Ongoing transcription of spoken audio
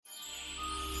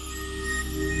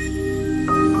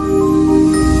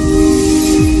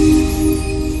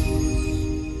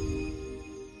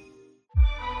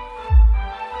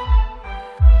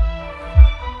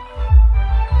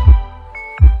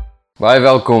Baie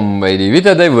welkom by die Wie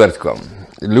dat hy woord kwam.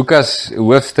 Lukas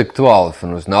hoofstuk 12,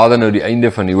 en ons nader nou die einde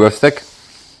van die hoofstuk.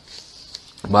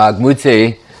 Maar ek moet sê,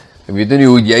 ek weet nie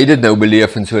hoe jy dit nou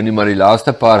beleef en so nie, maar die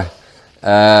laaste paar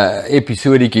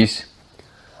episodiekies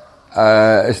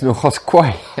is nogals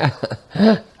kwaai.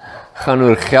 Gaan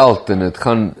oor geld en het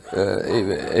gaan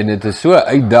en het is so 'n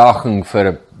uitdaging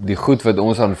vir die goed wat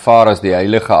ons aanvaar as die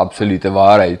heilige absolute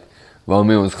waarheid,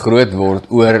 waarmee ons groot word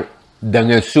oor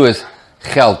dinge soos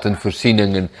geld en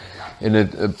voorsiening en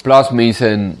het plaas mense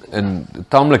in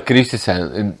taamlik krisisse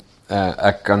en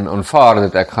ek kan aanvaar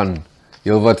dat ek gaan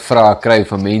heel wat vrae kry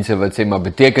van mense wat sê, maar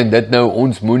beteken dit nou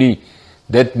ons moenie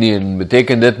dit nie en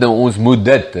beteken dit nou ons moet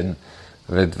dit en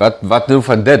wat nou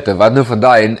van dit en wat nou van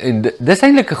daai en dis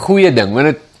eintlik 'n goeie ding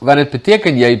want dit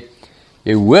beteken jy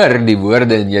hoor die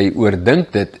woorde en jy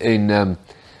oordink dit en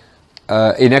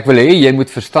ek wil hê jy moet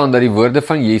verstaan dat die woorde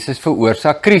van Jesus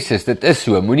veroorsaak krisis. Dit is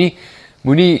so.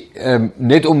 Moenie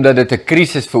net omdat dit 'n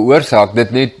krisis veroorsaak,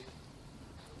 dit net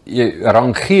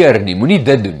rangeer nie. Moenie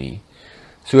dit doen nie.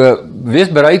 So, wees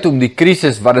bereid om die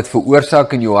krisis wat dit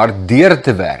veroorsaak in jou hart deur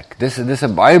te werk. Dis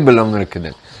 'n baie belangrike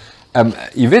ding.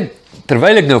 Jy weet,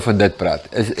 terwyl ek nou van dit praat,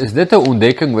 is dit 'n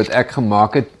ontdekking wat ek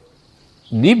gemaak het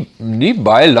nie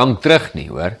baie lank terug nie,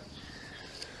 hoor.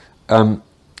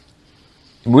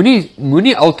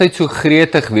 Moenie altyd so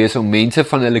gretig wees om mense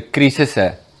van hulle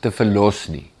krisisse te verlos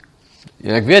nie.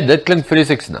 Ja, ek weet, dit klink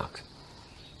vreeslik snaaks.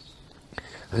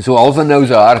 En so al van nou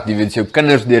sy hart, jy weet, jou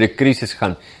kinders deur 'n krisis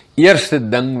gaan, eerste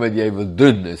ding wat jy wil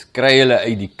doen is, kry hulle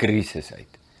uit die krisis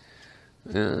uit.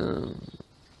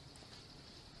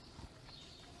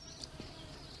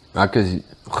 Maar ek is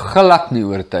glad nie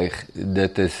oortuig,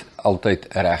 dit is altyd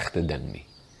 'n regte ding nie.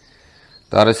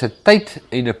 Daar is 'n tyd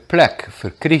en 'n plek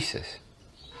vir krisis.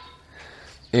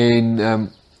 En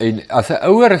as 'n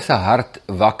ouer se hart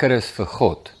wakker is vir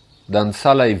God, dan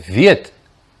sal hy weet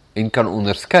en kan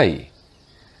onderskei.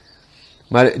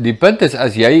 Maar die punt is,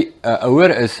 as jy 'n ouer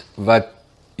is wat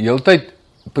heeltyd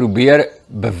probeer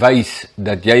bewys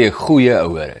dat jy 'n goeie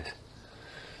ouer is,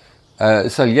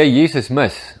 sal jy Jesus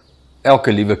mis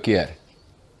elke liewe keer.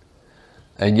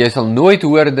 En jy sal nooit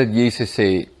hoor dat Jesus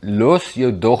sê, los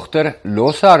jou dogter,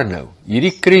 los haar nou.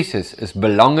 Hierdie krisis is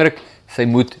belangrik, sy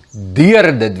moet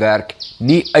deur dit werk,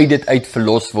 nie uit dit uit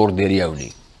verlos word deur jou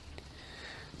nie.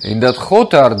 En dat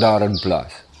God haar daarin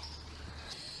plaas.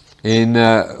 En,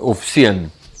 of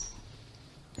seun,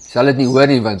 sal dit nie hoor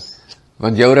nie,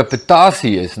 want jou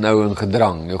reputasie is nou in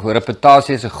gedrang. Jou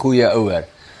reputasie is 'n goeie ouer.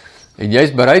 En jy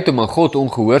is bereid om aan God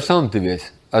ongehoorsaam te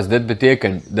wees, as dit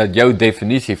beteken dat jou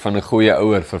definisie van 'n goeie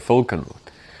ouer vervul kan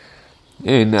word.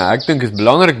 En ek dink is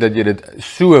belangrik dat jy dit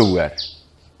so hoor,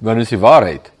 want dit is die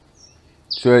waarheid.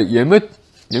 So jy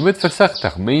moet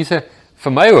versigtig. Mense,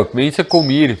 vir my ook, mense kom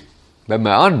hier by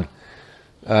my aan.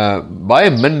 Baie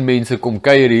min mense kom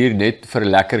kuier hier net vir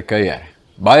lekker kuier.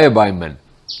 Baie min.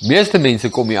 Meeste mense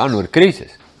kom hier aan oor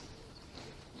krisis.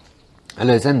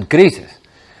 Hulle is in krisis.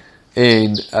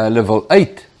 En hulle wil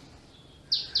uit.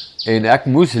 En ek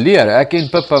moes leer, ek en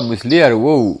Pippa moes leer,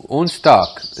 ons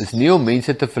taak is nie om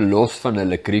mense te verlos van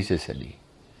hulle krisisse nie.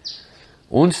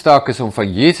 Ons taak is om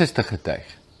van Jesus te getuig.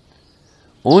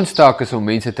 Ons taak is om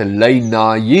mense te lei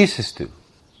na Jesus toe.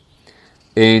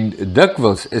 En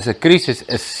dikwels is 'n krisis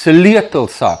 'n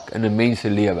sleutelsak in 'n mens se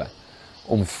lewe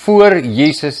om voor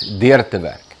Jesus deur te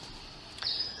werk.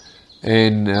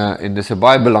 En dis 'n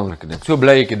baie belangrike ding. So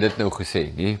bly ek het dit nou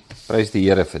gesê, nie? Prys die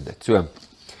Here vir dit. So.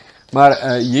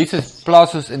 Maar Jesus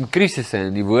plaas ons in krisisse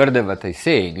in die woorde wat hy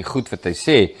sê en die goed wat hy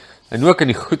sê en ook in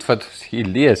die goed wat ons hier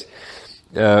lees.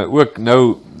 Ook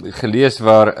nou gelees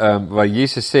waar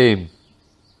Jesus sê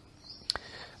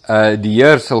die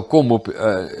Heer sal kom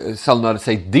sal na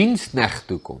sy diensknegt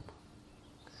toe kom.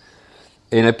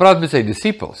 En hy praat met sy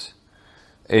disippels.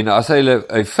 En as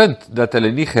hy vind dat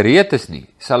hulle nie gereed is nie,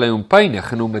 sal hy hom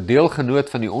pynig en hom 'n deelgenoot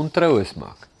van die ontroues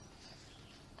maak.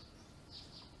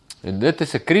 En dit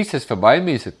is 'n krisis vir baie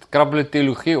mense. Dit krap hulle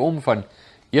teologie om van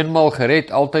eenmal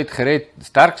gered, altyd gered,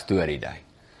 sterk storie daai.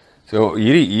 So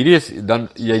hierdie is dan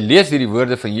jy lees hierdie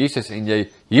woorde van Jesus en jy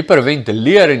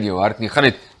hyperventileer in jou hart en jy gaan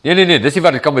net nee, dis nie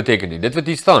wat dit kan beteken nie. Dit wat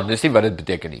hier staan, dis nie wat dit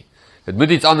beteken nie. Dit moet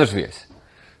iets anders wees.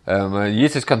 Maar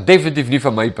Jesus kan definitief nie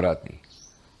van my praat nie.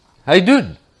 Hy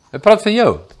praat van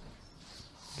jou.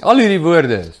 Al hierdie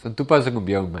woorde is van toepassing op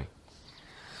jou en my.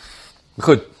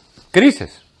 Goed,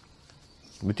 krisis.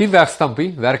 Moet nie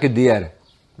wegstampie, werk het deur.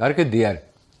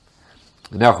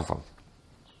 In elk geval.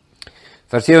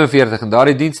 Vers 47, en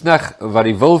daardie diensknegt wat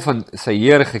die wil van sy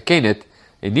Heer geken het,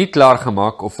 en nie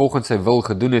klaargemaak of volgens sy wil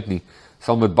gedoen het nie,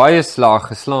 sal met baie slaag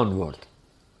geslaan word.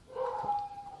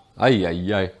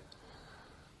 Ai.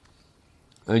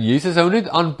 En Jesus hou net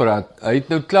aanpraat. Hy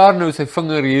het nou klaar nou sy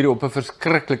vinger hier op 'n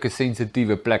verskriklike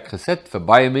sensitiewe plek gesit vir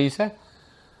baie mense.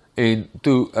 En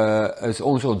toe is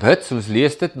ons onthut, ons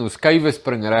lees dit en ons skuiwe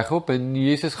spring regop en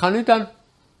Jesus gaan net aan.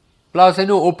 Plaas hy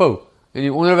nou ophou en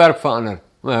die onderwerp verander.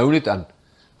 Maar hou net aan,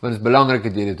 want het is belangrik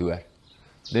dat jy dit hoor.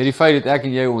 Net die feit dat ek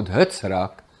en jy onthuts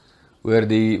raak oor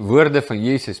die woorde van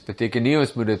Jesus beteken nie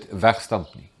ons moet dit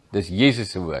wegstamp nie. Dis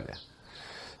Jesus se woorde.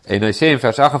 En hy sê in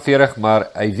vers 48,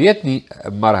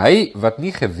 maar hy wat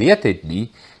nie geweet het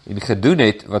nie en gedoen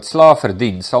het wat slaaf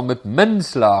verdien, sal met min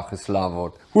slaag geslaaf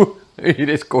word. Hier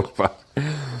is kosbaar.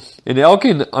 En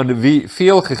elkeen aan wie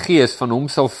veel gegee is, van hom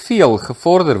sal veel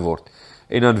gevorder word.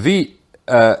 En aan wie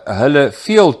hulle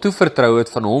veel toevertrou het,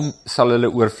 van hom sal hulle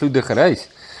oorvloedig reis.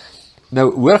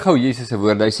 Nou, hoor gou Jesus se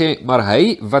woorde, hy sê, maar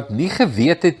hy wat nie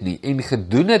geweet het nie, en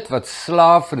gedoen het wat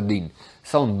slaaf verdien,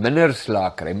 sal minder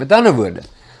slaag kry. Met ander woorde,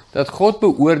 dat God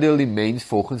beoordeel die mens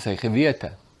volgens sy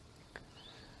gewete.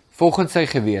 Volgens sy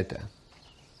gewete.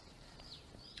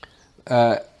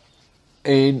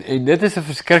 En dit is 'n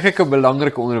verskriklike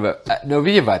belangrike onderwerp. Nou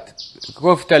weet jy wat, ek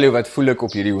wil vertel jou wat voel ek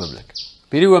op hierdie oomblik.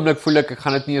 Op hierdie oomblik voel ek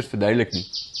gaan dit nie eers verduidelik nie.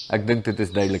 Ek dink dit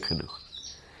is duidelik genoeg.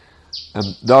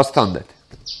 Daar staan dit.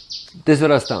 Dis wat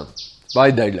daar staan.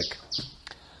 Baie duidelik.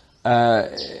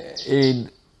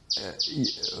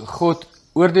 God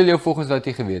oordeel jou volgens wat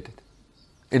jy geweet het.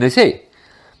 En hy sê,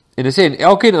 en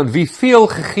elkeen aan wie veel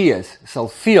gegee is, sal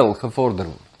veel gevorder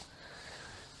word.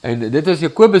 En dit is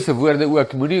Jakobus se woorde ook,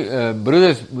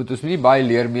 broeders, moet ons nie baie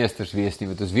leermeesters wees nie,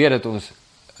 want ons weet dat ons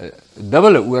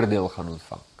dubbele oordeel gaan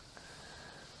ontvang.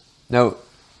 Nou,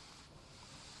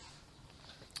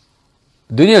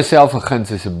 doen jouself 'n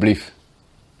guns asseblief,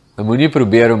 en moenie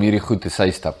probeer om hierdie goed te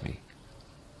systap nie.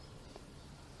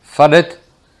 Vat dit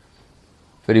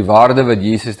vir die waarde wat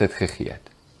Jesus dit gegee het.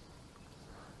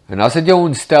 En as dit jou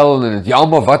ontstel en het, ja,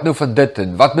 maar wat nou van dit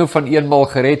en wat nou van eenmaal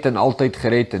gered en altyd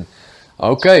gered en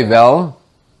okay, wel,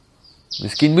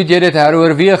 miskien moet jy dit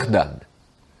heroorweeg dan.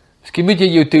 Miskien moet jy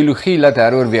jou teologie laat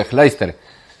heroorweeg. Luister,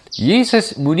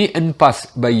 Jesus moet nie inpas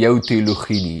by jou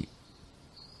teologie nie.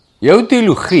 Jou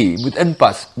teologie moet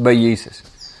inpas by Jesus.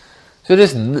 So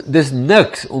dis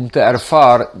niks om te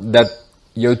ervaar dat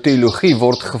jou teologie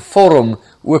word gevorm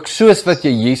ook soos wat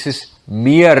jy Jesus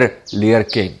meer leer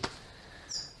ken.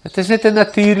 Het is net 'n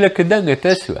natuurlike ding, het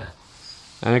is so.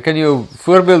 En ek kan jou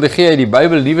voorbeelde gee uit die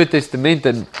Bybel, Nuwe Testament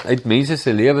en uit mense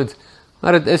se lewens,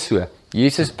 maar dit is so.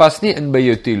 Jesus pas nie in by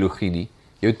jou teologie nie.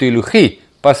 Jou teologie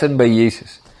pas in by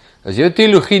Jesus. As jou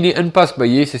teologie nie inpas by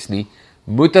Jesus nie,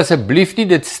 moet asseblief nie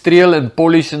dit streel en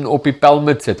polish en op die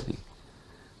pelmet sit nie.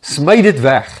 Smy dit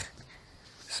weg.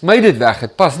 Smy dit weg.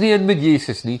 Het pas nie in met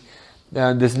Jesus nie.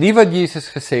 Dis nie wat Jesus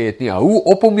gesê het nie. Hou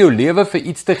op om jou lewe vir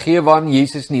iets te gee waarin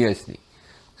Jesus nie is nie.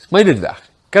 Smy dit weg.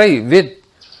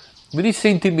 Moet nie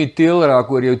sentimenteel raak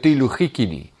oor jou teologiekie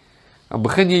nie. Dan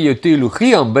begin jy jou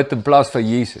teologie aanbid in plaas van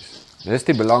Jesus. Dis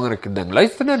die belangrike ding.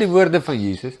 Luister na die woorde van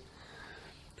Jesus.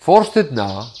 Vors dit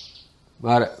na,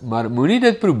 maar moenie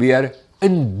dit probeer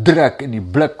indruk in die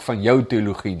blik van jou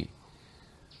teologie nie.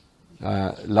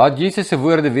 Laat Jesus se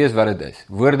woorde wees wat dit is.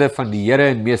 Woorde van die Here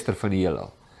en Meester van die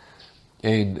heelal.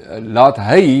 En laat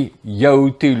hy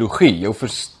jou teologie, jou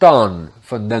verstaan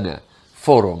van dinge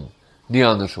vorm, nie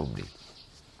andersom nie.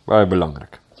 Baie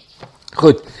belangrik.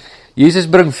 Goed, Jesus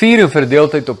bring vuur en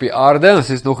verdeeldheid op die aarde, ons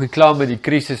is nog nie klaar met die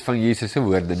krisis van Jesus se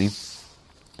woorde nie.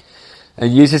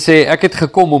 En Jesus sê, ek het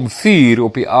gekom om vuur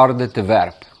op die aarde te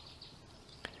werp.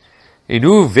 En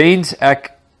hoe wens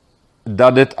ek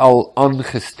dat dit al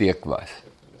aangesteek was?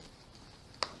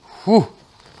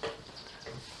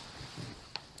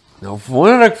 Nou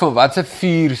wonder ek van wat se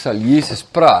vuur sal Jesus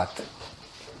praat.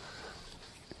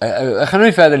 Ek gaan nou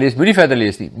nie verder lees, moenie verder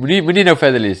lees nie, moenie nou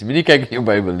verder lees nie, moenie kyk in jou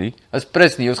Bybel nie, as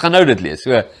prins nie, ons gaan nou dit lees,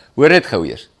 so, hoor dit gou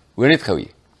eers, hoor dit gou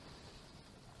hier.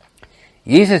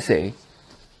 Jesus sê,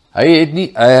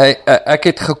 ek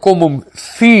het gekom om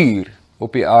vuur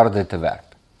op die aarde te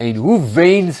werp, en hoe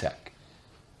wens ek,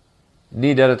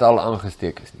 nie dat het al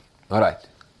aangesteek is nie, alright,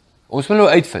 ons wil nou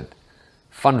uitvind,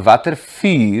 van watter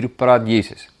vuur praat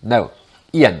Jesus, nou,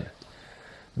 1,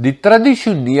 die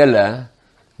tradisionele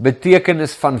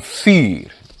betekenis van vuur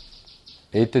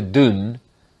het te doen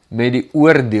met die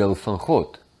oordeel van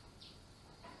God.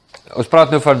 Ons praat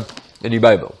nou van in die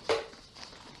Bybel.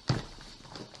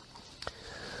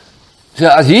 So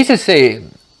as Jesus sê,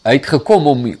 hy het gekom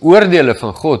om die oordeele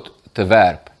van God te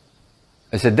werp,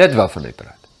 is dit waarvan hy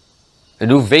praat. En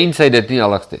hoe wens hy dit nie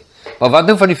alligste? Maar wat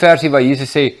nou van die versie waar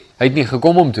Jesus sê, hy het nie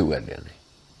gekom om te oordeel nie?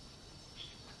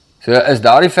 So is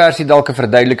daardie versie dalk 'n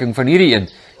verduideliking van hierdie een,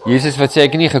 Jesus wat sê,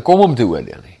 ek het nie gekom om te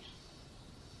oordeel nie.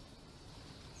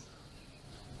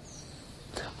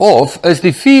 Of is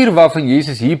die vuur waarvan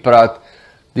Jesus hier praat,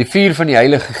 die vuur van die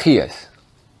Heilige Gees?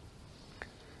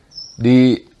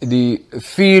 Die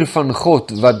vuur van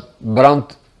God wat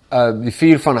brand, die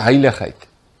vuur van heiligheid.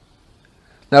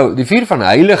 Nou, die vuur van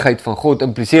heiligheid van God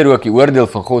impliseer ook die oordeel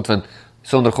van God, want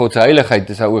sonder God se heiligheid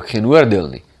is daar ook geen oordeel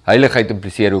nie. Heiligheid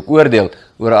impliseer ook oordeel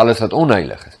oor alles wat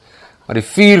onheilig is. Maar die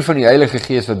vuur van die Heilige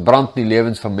Gees wat brand in die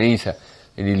lewens van mense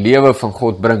en die lewe van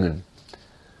God bring.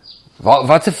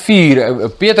 Wat 'n vuur?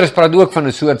 Petrus praat ook van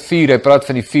 'n soort vuur, hy praat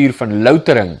van die vuur van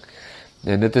loutering.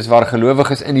 En dit is waar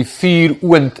gelowiges in die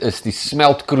vuuroond is, die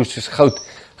smeltkroes soos goud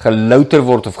gelouter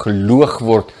word of geloog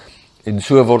word, en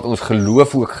so word ons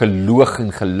geloof ook geloog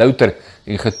en gelouter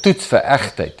en getoets vir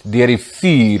egtheid, deur die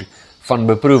vuur van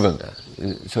beproewinge.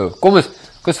 So, kom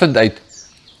ons vind uit,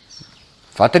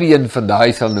 watter een van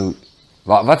daai sal nou,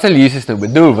 wat sal Jesus nou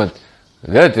bedoel, want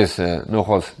dit is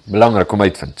nogals belangrik om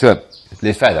uitvind. So,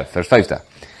 lees verder, vers 50.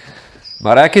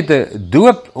 Maar ek het 'n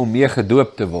doop om mee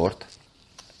gedoop te word,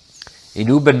 en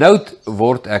hoe benoud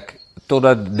word ek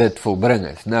totdat dit volbring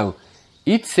is. Nou,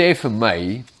 iets sê vir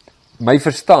my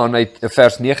verstaan uit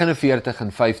vers 49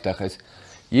 en 50 is,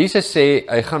 Jesus sê,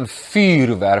 hy gaan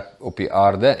vuur werp op die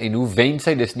aarde, en hoe wens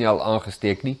hy, dis nie al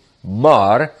aangesteek nie,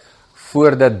 maar,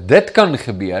 voordat dit kan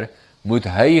gebeur, moet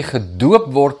hy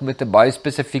gedoop word met 'n baie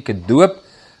spesifieke doop,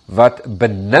 wat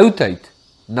benoudheid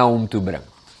na hom toe bring.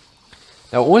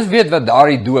 Nou, ons weet wat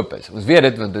daardie doop is. Ons weet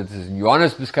dit, want dit is in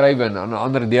Johannes beskryf en aan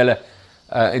ander dele,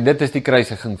 en dit is die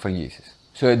kruisiging van Jesus.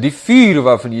 So, die vuur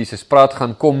waarvan Jesus praat,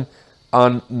 gaan kom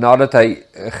aan nadat hy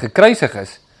gekruisig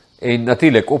is, en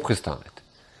natuurlik opgestaan het.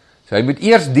 So, hy moet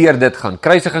eers deur dit gaan,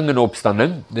 kruisiging en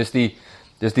opstanding, dis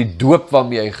die doop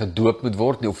waarmee hy gedoop moet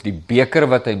word, of die beker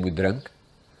wat hy moet drink,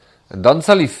 en dan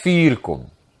sal die vuur kom.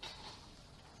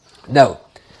 Nou,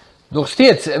 nog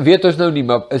steeds weet ons nou nie,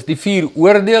 maar is die vuur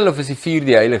oordeel, of is die vuur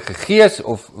die Heilige Gees,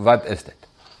 of wat is dit?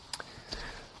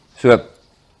 So,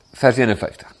 vers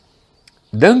 51.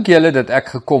 Dink julle dat ek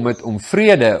gekom het om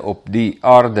vrede op die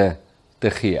aarde te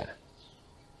gee?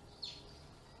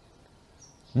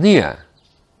 Nee,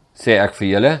 sê ek vir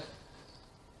julle,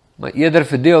 maar eerder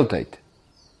verdeeldheid.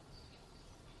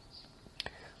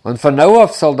 Want van nou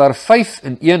af sal daar 5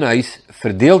 in een huis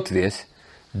verdeeld wees,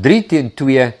 3 teen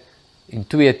 2 en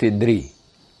 2 teen 3.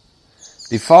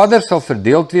 Die vader sal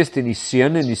verdeeld wees teen die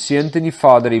seun, en die seun teen die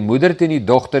vader, die moeder teen die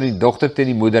dogter, en die dogter teen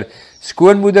die moeder,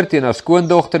 skoonmoeder teen haar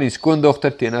skoondogter, en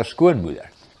skoondogter teen haar skoonmoeder.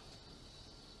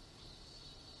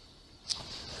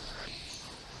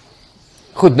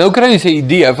 Goed, nou kry ons 'n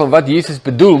idee van wat Jesus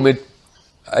bedoel met,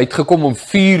 hy het gekom om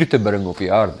vuur te bring op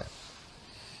die aarde.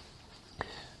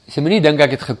 Jy moet nie dink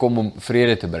ek het gekom om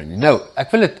vrede te bring nie. Nou,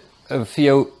 ek wil dit vir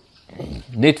jou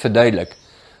net verduidelik,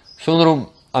 sonder om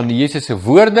aan Jesus se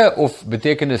woorde of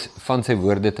betekenis van sy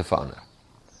woorde te verander.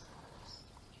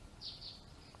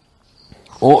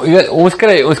 Ons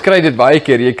kry dit baie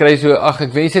keer, jy kry so,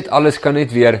 ek wens dit alles kan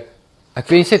net weer, ek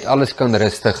wens dit alles kan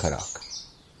rustig geraak.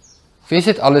 Ek wens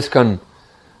dit alles kan,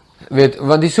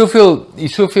 want die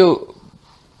soveel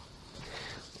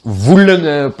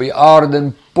woelinge op die aarde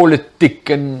en politiek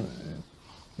en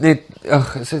net,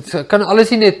 kan alles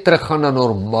nie net teruggaan na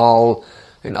normaal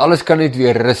en alles kan net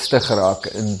weer rustig raak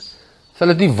en sal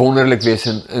dit nie wonderlik wees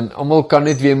en almal kan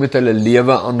net weer met hulle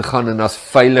lewe aangaan en as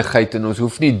veiligheid en ons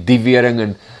hoef nie diewering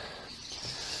en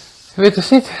ons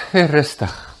is net weer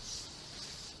rustig.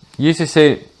 Jesus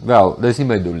sê, wel, dis nie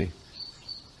my doel nie.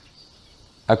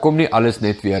 Ek kom nie alles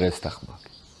net weer rustig maak.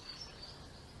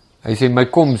 Hy sê, my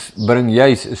koms bring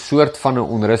juis 'n soort van 'n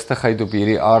onrustigheid op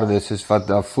hierdie aarde, soos wat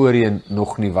daar voorheen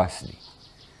nog nie was nie.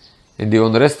 En die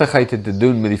onrustigheid het te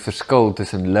doen met die verskil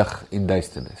tussen lig en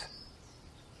duisternis.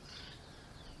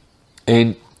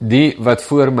 En die wat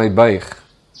voor my buig,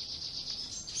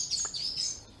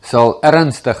 sal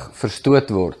ernstig verstoot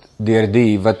word deur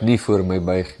die wat nie voor my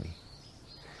buig nie.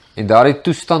 En daardie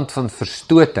toestand van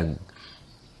verstoting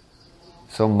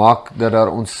sal maak dat daar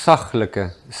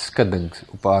ontsaglike skuddings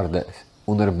op aarde is,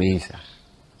 onder mense.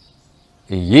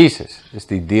 En Jesus is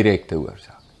die direkte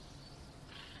oorsaak.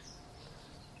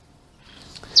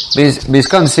 Mens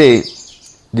kan sê,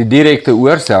 die direkte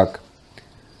oorsaak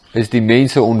is die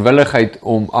mense onwilligheid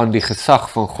om aan die gesag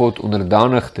van God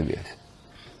onderdanig te wees.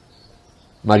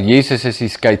 Maar Jesus is die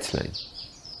skeidslyn.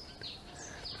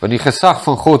 Want die gesag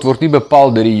van God word nie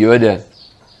bepaal deur die Jode,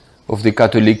 of die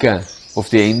Katolieke, of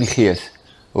die NG's,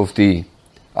 of die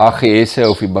AGS'e,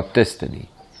 of die Baptiste nie.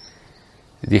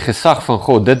 Die gesag van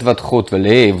God, dit wat God wil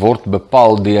hê, word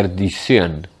bepaal deur die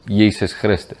Seun, Jesus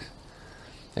Christus.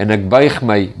 En ek buig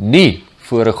my nie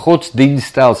voor 'n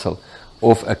godsdienststelsel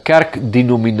of 'n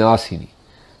kerkdenominasie nie.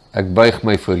 Ek buig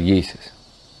my voor Jesus.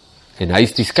 En hy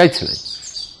is die skeidslyn.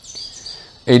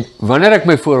 En wanneer ek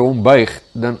my voor hom buig,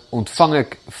 dan ontvang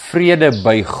ek vrede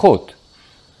by God.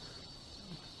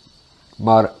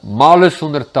 Maar male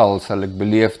sonder taal sal ek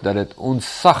beleef dat dit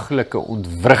onsaglike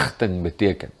ontwrigting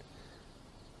beteken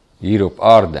hier op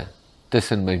aarde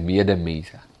tussen my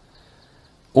medemense.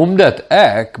 Omdat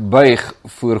ek buig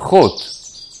voor God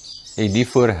en nie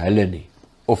voor hulle nie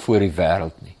of voor die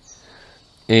wêreld nie.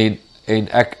 En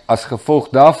ek as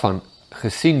gevolg daarvan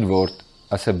gesien word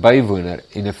as 'n bywoner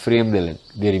en 'n vreemdeling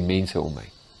deur die mense om my.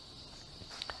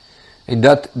 En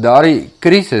dat daardie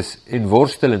krisis en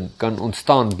worsteling kan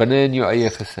ontstaan binne in jou eie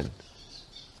gesin.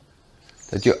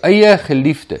 Dat jou eie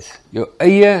geliefdes, jou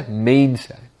eie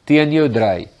mense teen jou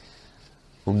draai,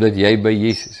 omdat jy by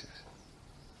Jesus is.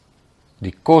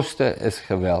 Die koste is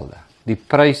geweldig. Die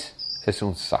prys is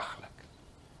ontsaglik.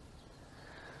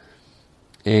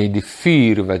 En die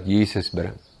vuur wat Jesus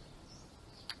bring.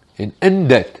 En in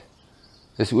dit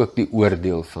is ook die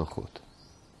oordeel van God.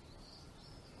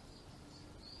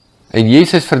 En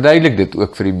Jesus verduidelik dit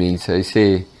ook vir die mense. Hy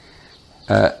sê,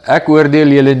 ek oordeel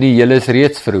julle nie, julle is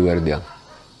reeds veroordeel.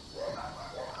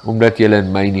 Omdat julle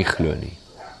in my nie glo nie.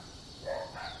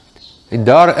 En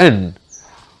daarin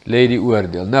lê die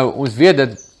oordeel. Nou, ons weet dat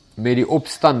met die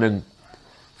opstanding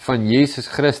van Jesus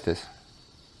Christus,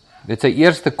 met sy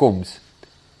eerste koms,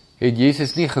 het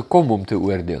Jesus nie gekom om te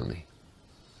oordeel nie.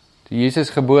 Toe Jesus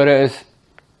gebore is,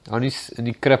 in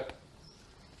die krib,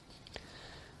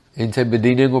 en sy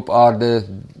bediening op aarde,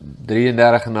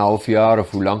 33,5 jaar,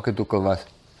 of hoe lang het ook al was,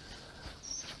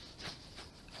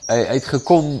 hy het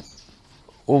gekom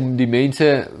om die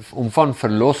mense, om van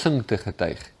verlossing te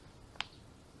getuig.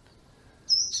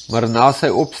 Maar na sy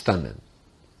opstanding,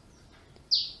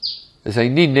 is hy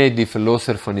nie net die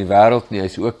verlosser van die wêreld nie, hy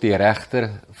is ook die regter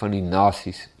van die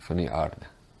nasies van die aarde.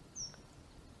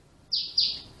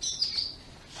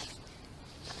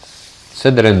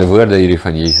 Sidderende woorde hierdie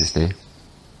van Jesus, nee.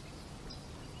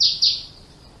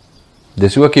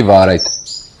 Dis ook die waarheid.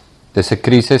 Dis 'n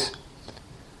krisis.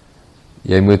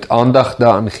 Jy moet aandag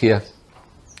daaraan gee.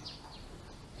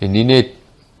 En nie net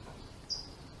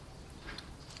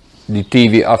die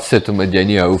TV afsit omdat jy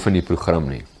nie hou van die program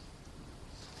nie.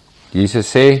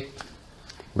 Jesus sê,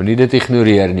 moenie dit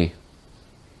ignoreer nie.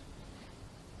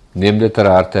 Neem dit ter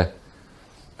harte.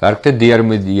 Werk dit deur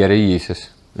met die Here Jesus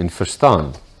en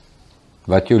verstaan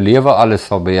wat jou lewe alles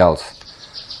sal behels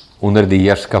onder die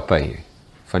heerskappy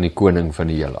van die koning van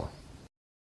die heelal.